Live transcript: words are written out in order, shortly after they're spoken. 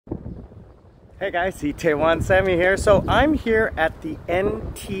Hey guys, Taiwan Sammy here. So I'm here at the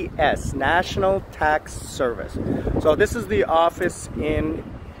NTS, National Tax Service. So this is the office in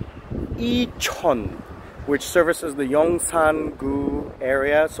Icheon, which services the Yongsan-gu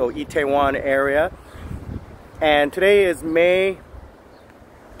area, so Itaewon area. And today is May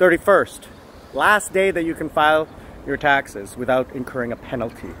 31st, last day that you can file your taxes without incurring a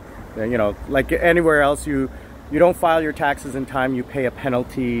penalty. You know, like anywhere else, you don't file your taxes in time, you pay a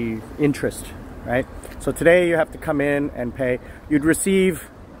penalty interest. Right? So today you have to come in and pay. You'd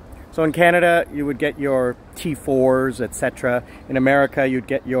receive, so in Canada you would get your T4s, etc. In America you'd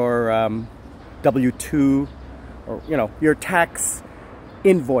get your W-2, or your tax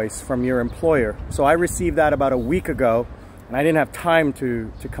invoice from your employer. So I received that about a week ago, and I didn't have time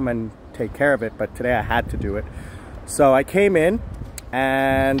to come and take care of it, but today I had to do it. So I came in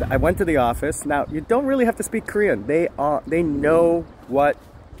and I went to the office. Now you don't really have to speak Korean. They know what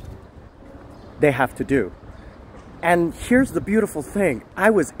they have to do. And here's the beautiful thing.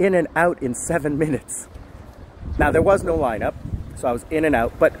 I was in and out in 7 minutes. Now there was no lineup, so I was in and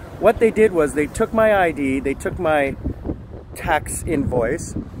out. But what they did was they took my ID, they took my tax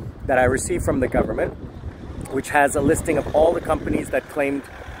invoice that I received from the government, which has a listing of all the companies that claimed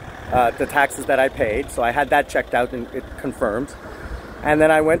the taxes that I paid. So I had that checked out and it confirmed. And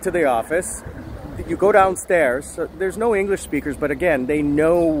then I went to the office. You go downstairs, so there's no English speakers, but again, they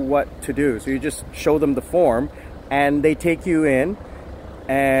know what to do. So you just show them the form and they take you in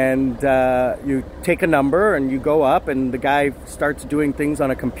and you take a number and you go up and the guy starts doing things on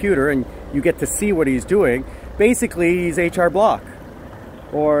a computer and you get to see what he's doing. Basically, he's HR block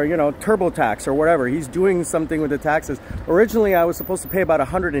or, TurboTax or whatever. He's doing something with the taxes. Originally, I was supposed to pay about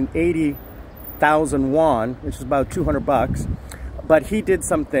 180,000 won, which is about 200 bucks. But he did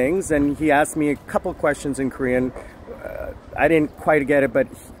some things and he asked me a couple questions in Korean. I didn't quite get it, but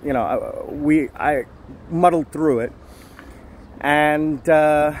I muddled through it. And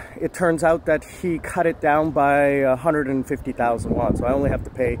it turns out that he cut it down by 150,000 won. So I only have to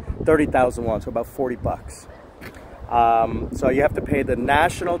pay 30,000 won, so about 40 bucks. So you have to pay the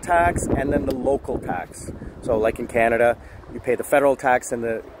national tax and then the local tax. So like in Canada, you pay the federal tax and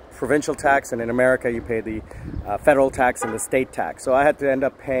the provincial tax, and in America you pay the federal tax and the state tax. So I had to end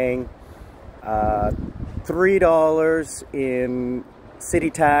up paying $3 in city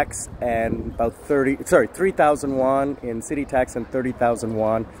tax and about 3,000 won in city tax and 30,000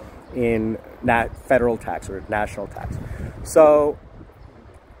 won in federal tax or national tax. So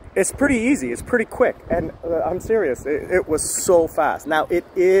it's pretty easy, it's pretty quick, and I'm serious, it was so fast. Now it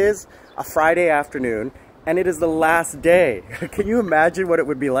is a Friday afternoon and it is the last day. Can you imagine what it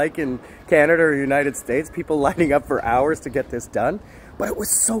would be like in Canada or United States? People lining up for hours to get this done. But it was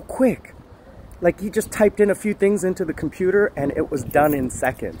so quick. Like you just typed in a few things into the computer and it was done in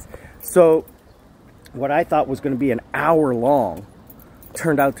seconds. So what I thought was going to be an hour long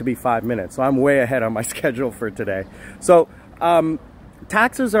turned out to be 5 minutes. So I'm way ahead on my schedule for today. So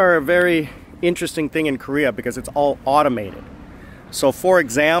taxes are a very interesting thing in Korea because it's all automated. So for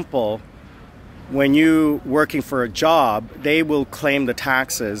example, when you're working for a job, they will claim the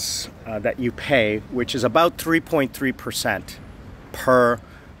taxes that you pay, which is about 3.3% per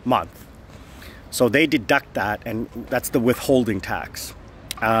month. So they deduct that, and that's the withholding tax.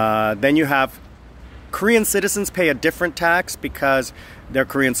 Then you have Korean citizens pay a different tax because they're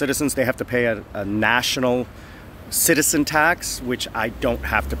Korean citizens. They have to pay a national citizen tax, which I don't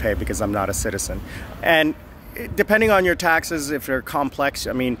have to pay because I'm not a citizen. And depending on your taxes, if they're complex,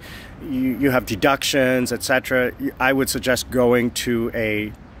 I mean, you have deductions, etc. I would suggest going to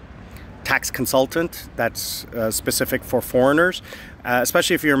a tax consultant that's specific for foreigners.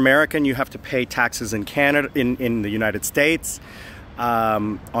 Especially if you're American, you have to pay taxes in Canada, in the United States,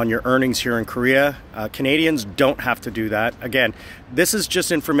 on your earnings here in Korea. Canadians don't have to do that. Again, this is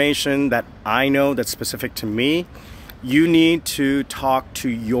just information that I know that's specific to me. You need to talk to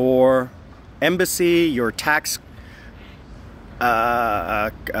your embassy, your tax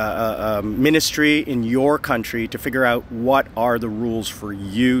ministry in your country to figure out what are the rules for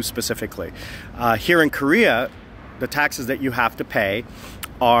you specifically. Here in Korea, the taxes that you have to pay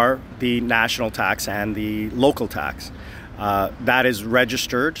are the national tax and the local tax. That is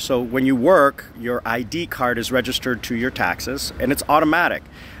registered. So when you work, your ID card is registered to your taxes and it's automatic.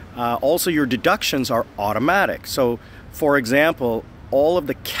 Also, your deductions are automatic. So for example, all of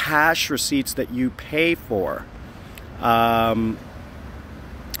the cash receipts that you pay for.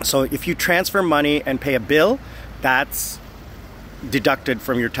 So if you transfer money and pay a bill, that's deducted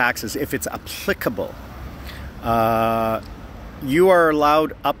from your taxes if it's applicable. You are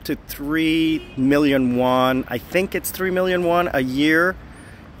allowed up to 3 million won, I think it's 3 million won a year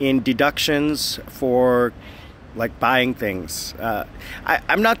in deductions for like buying things.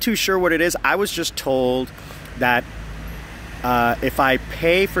 I'm not too sure what it is. I was just told that if I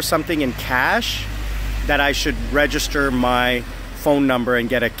pay for something in cash, that I should register my phone number and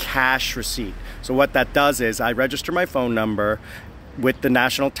get a cash receipt. So what that does is I register my phone number with the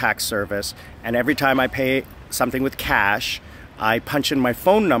National Tax Service, and every time I pay something with cash, I punch in my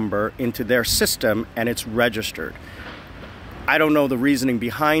phone number into their system and it's registered. I don't know the reasoning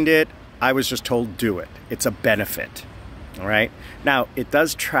behind it. I was just told do it. It's a benefit. All right. Now, it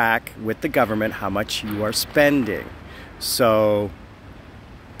does track with the government how much you are spending. So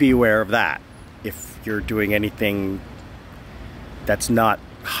be aware of that. If you're doing anything that's not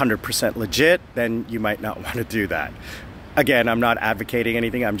 100% legit, then you might not want to do that. Again, I'm not advocating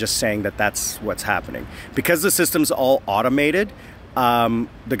anything. I'm just saying that that's what's happening. Because the system's all automated,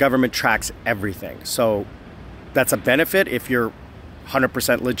 the government tracks everything. So that's a benefit if you're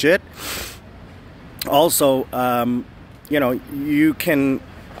 100% legit. Also, you know,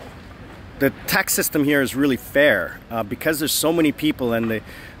 the tax system here is really fair because there's so many people and the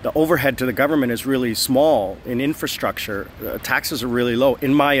overhead to the government is really small in infrastructure. Taxes are really low,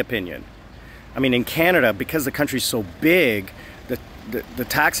 in my opinion. I mean, in Canada, because the country's so big, the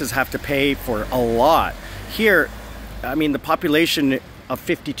taxes have to pay for a lot. Here, I mean, the population of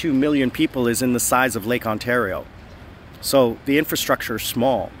 52 million people is in the size of Lake Ontario. So the infrastructure is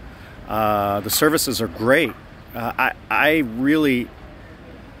small. The services are great. I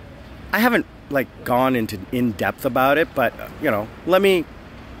haven't like gone into in depth about it, but you know, let me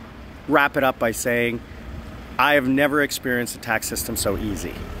wrap it up by saying I have never experienced a tax system so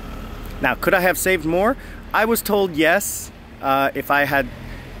easy. Now, could I have saved more? I was told yes, if I had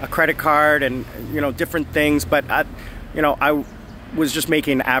a credit card and, you know, different things, but I was just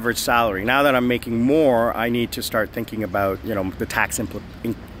making an average salary. Now that I'm making more, I need to start thinking about, you know, the tax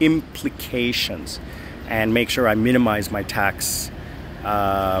implications and make sure I minimize my tax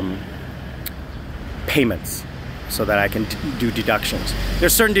payments so that I can do deductions.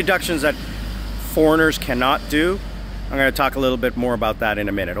 There's certain deductions that foreigners cannot do. I'm going to talk a little bit more about that in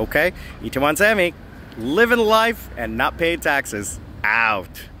a minute, okay? Itaewon Sammy, living life and not paying taxes.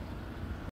 Out.